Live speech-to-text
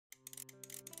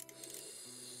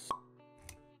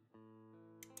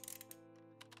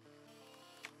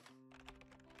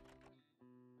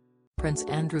Prince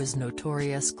Andrew's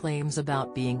notorious claims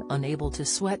about being unable to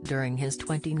sweat during his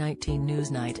 2019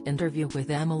 Newsnight interview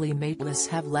with Emily Maitlis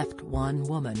have left one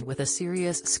woman with a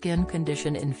serious skin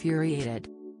condition infuriated.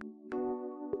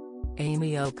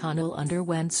 Amy O'Connell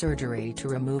underwent surgery to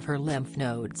remove her lymph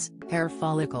nodes, hair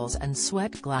follicles and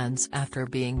sweat glands after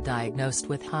being diagnosed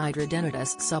with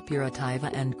hidradenitis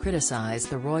suppurativa and criticized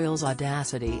the royals'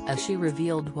 audacity as she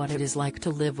revealed what it is like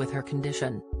to live with her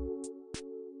condition.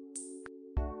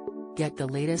 Get the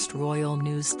latest royal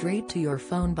news straight to your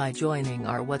phone by joining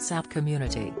our WhatsApp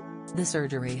community. The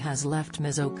surgery has left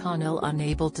Ms. O'Connell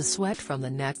unable to sweat from the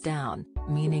neck down,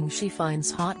 meaning she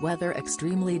finds hot weather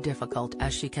extremely difficult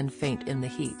as she can faint in the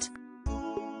heat.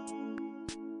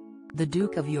 The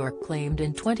Duke of York claimed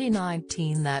in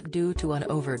 2019 that due to an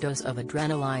overdose of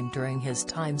adrenaline during his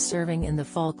time serving in the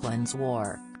Falklands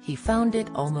War, he found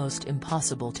it almost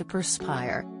impossible to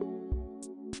perspire.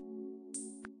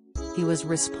 He was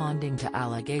responding to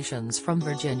allegations from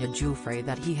Virginia Giuffre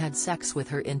that he had sex with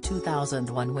her in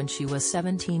 2001 when she was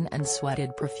 17 and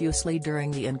sweated profusely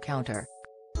during the encounter.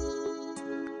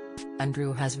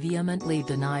 Andrew has vehemently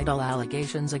denied all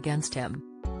allegations against him.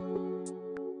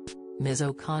 Ms.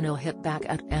 O'Connell hit back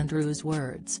at Andrew's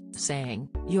words, saying,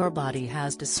 "Your body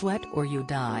has to sweat or you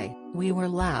die." "We were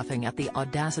laughing at the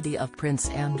audacity of Prince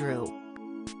Andrew.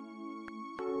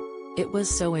 It was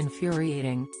so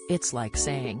infuriating. It's like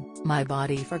saying, my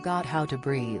body forgot how to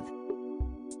breathe.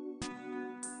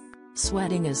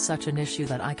 Sweating is such an issue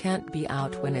that I can't be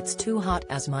out when it's too hot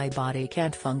as my body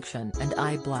can't function and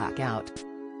I black out."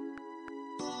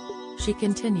 She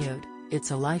continued,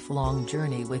 "It's a lifelong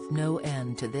journey with no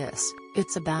end to this.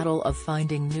 It's a battle of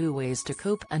finding new ways to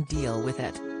cope and deal with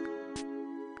it.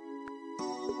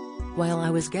 While I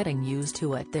was getting used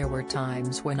to it, there were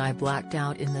times when I blacked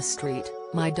out in the street.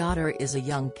 My daughter is a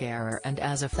young carer and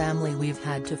as a family we've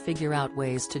had to figure out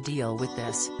ways to deal with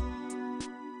this."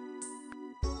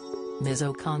 Ms.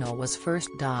 O'Connell was first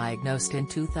diagnosed in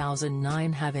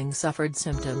 2009 having suffered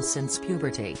symptoms since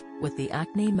puberty, with the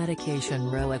acne medication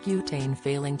Roaccutane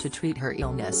failing to treat her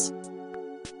illness.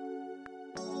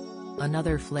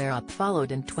 Another flare-up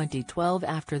followed in 2012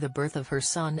 after the birth of her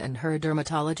son and her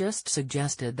dermatologist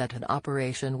suggested that an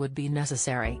operation would be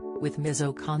necessary, with Ms.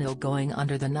 O'Connell going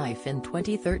under the knife in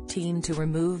 2013 to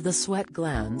remove the sweat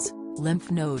glands, lymph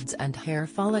nodes and hair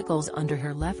follicles under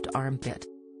her left armpit.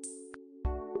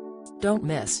 Don't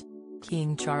miss.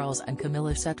 King Charles and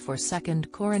Camilla set for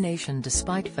second coronation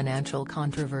despite financial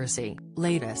controversy.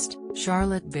 Latest,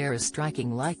 Charlotte bears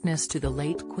striking likeness to the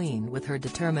late Queen with her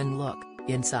determined look,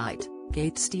 insight.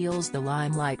 Kate steals the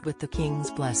limelight with the King's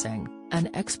blessing, an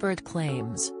expert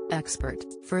claims.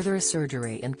 Further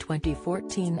surgery in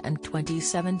 2014 and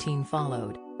 2017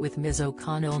 followed, with Ms.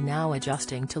 O'Connell now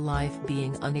adjusting to life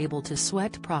being unable to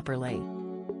sweat properly.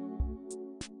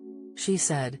 She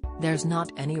said, "There's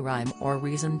not any rhyme or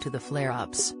reason to the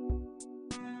flare-ups.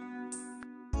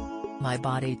 My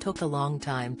body took a long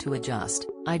time to adjust.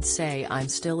 I'd say I'm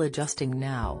still adjusting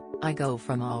now. I go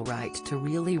from alright to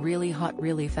really really hot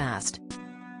really fast.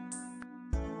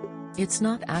 It's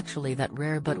not actually that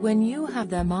rare, but when you have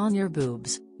them on your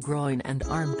boobs, groin and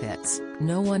armpits,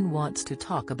 no one wants to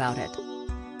talk about it.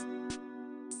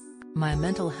 My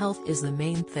mental health is the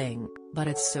main thing, but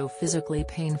it's so physically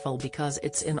painful because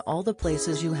it's in all the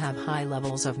places you have high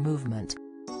levels of movement."